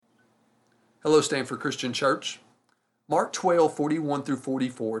Hello, Stanford Christian Church. Mark 12:41 through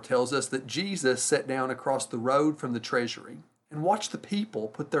 44 tells us that Jesus sat down across the road from the treasury and watched the people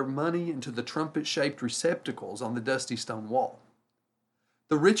put their money into the trumpet-shaped receptacles on the dusty stone wall.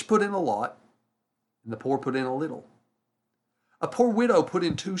 The rich put in a lot, and the poor put in a little. A poor widow put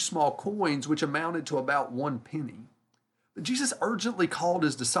in 2 small coins, which amounted to about 1 penny. But Jesus urgently called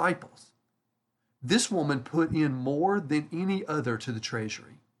his disciples. This woman put in more than any other to the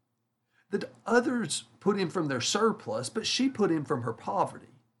treasury. The others put in from their surplus, but she put in from her poverty.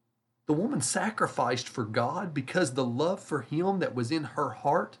 The woman sacrificed for God because the love for him that was in her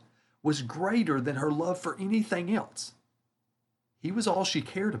heart was greater than her love for anything else. He was all she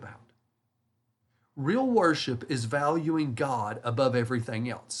cared about. Real worship is valuing God above everything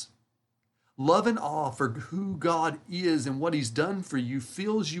else. Love and awe for who God is and what he's done for you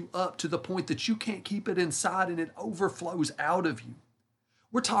fills you up to the point that you can't keep it inside and it overflows out of you.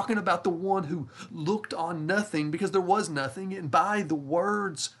 We're talking about the one who looked on nothing because there was nothing, and by the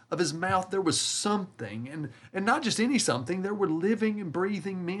words of his mouth there was something, and not just any something. There were living and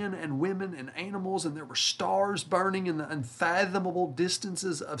breathing men and women and animals, and there were stars burning in the unfathomable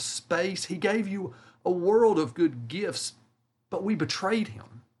distances of space. He gave you a world of good gifts, but we betrayed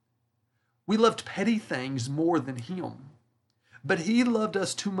him. We loved petty things more than him, but he loved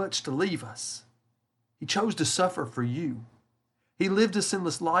us too much to leave us. He chose to suffer for you. He lived a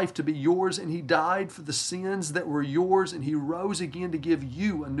sinless life to be yours, and he died for the sins that were yours, and he rose again to give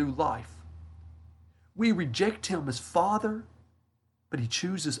you a new life. We reject him as Father, but he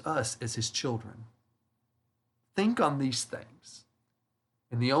chooses us as his children. Think on these things,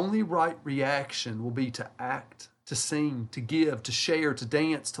 and the only right reaction will be to act, to sing, to give, to share, to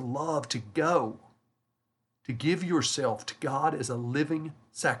dance, to love, to go, to give yourself to God as a living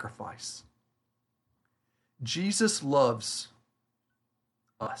sacrifice. Jesus loves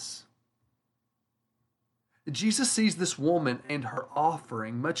us. Jesus sees this woman and her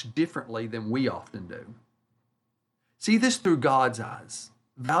offering much differently than we often do. See this through God's eyes,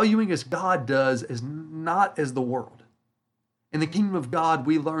 valuing as God does as not as the world. In the kingdom of God,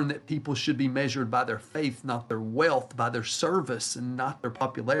 we learn that people should be measured by their faith, not their wealth, by their service, and not their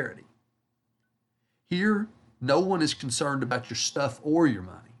popularity. Here, no one is concerned about your stuff or your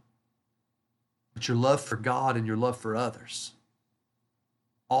money, but your love for God and your love for others.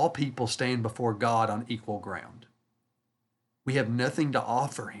 All people stand before God on equal ground. We have nothing to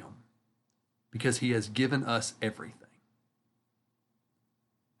offer him because he has given us everything.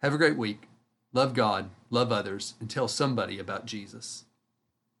 Have a great week. Love God, love others, and tell somebody about Jesus.